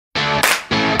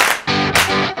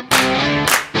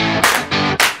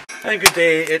And good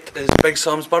day, it is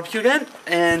BigSam'sBbq again,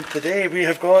 and today we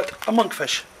have got a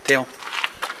monkfish tail.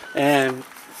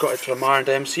 Got it from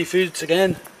R&M Seafoods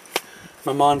again.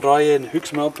 My man Ryan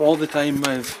hooks me up all the time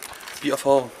with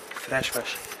beautiful fresh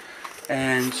fish.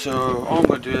 And so all I'm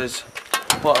going to do is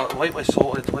put a lightly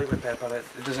salted, lightly pepper.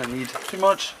 It doesn't need too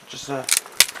much, just a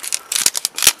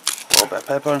little bit of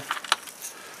pepper,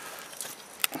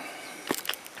 a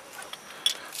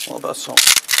little bit of salt.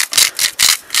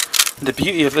 The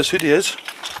beauty of this hoodie is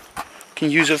I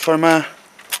can use it for my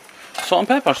salt and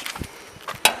peppers.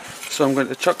 So I'm going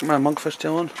to chuck my monkfish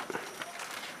tail on.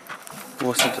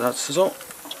 Listen to that sizzle.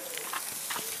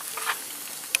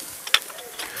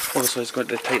 Obviously it's going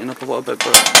to tighten up a little bit,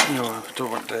 but you know, I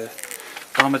don't want to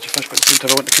damage the fish, but at the same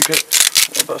time I want to cook it. A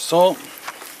little bit of salt.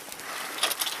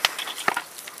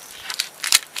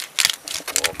 A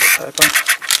little bit of pepper.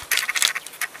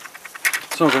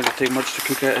 It's not going to take much to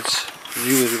cook it. It's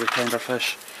really tender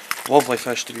fish. Lovely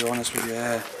fish, to be honest with you.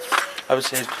 I would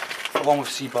say along with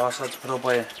sea bass, that's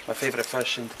probably my favourite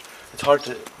fish, and it's hard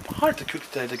to cook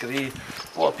to a degree.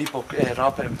 A lot of people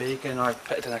wrap it in bacon or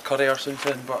put it in a curry or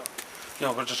something, but you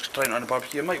know, we're just trying it on a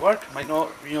barbecue. It might work, might not,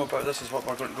 you know, but this is what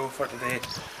we're going to go for today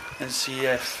and see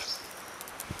if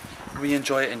we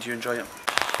enjoy it and you enjoy it.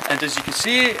 And as you can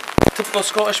see, typical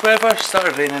Scottish weather,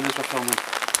 started raining as we're filming.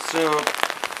 So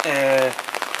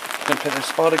going to put the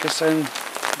asparagus in,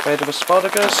 bed of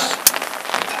asparagus,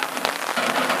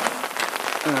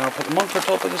 and then I'll put the monk on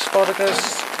top of the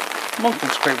asparagus. Monk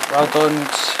looks quite well done.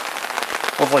 It's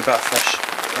a lovely bit of fish.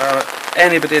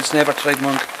 Anybody that's never tried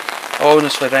monk, I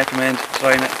honestly recommend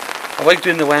trying it. I like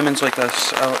doing the lemons like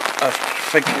this. I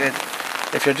think that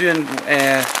if you're doing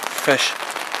fish,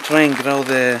 try and grill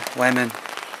the lemon,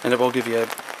 and it will give you a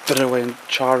brilliant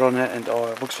char on it, and oh,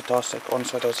 it looks fantastic.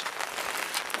 Honestly, it does.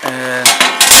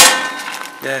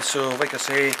 Yeah, so like I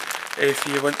say, if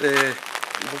you want to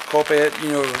copy it, you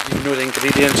know the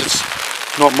ingredients, it's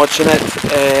not much in it.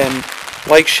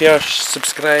 Like, share,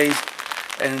 subscribe,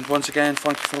 and once again,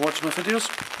 thank you for watching my videos.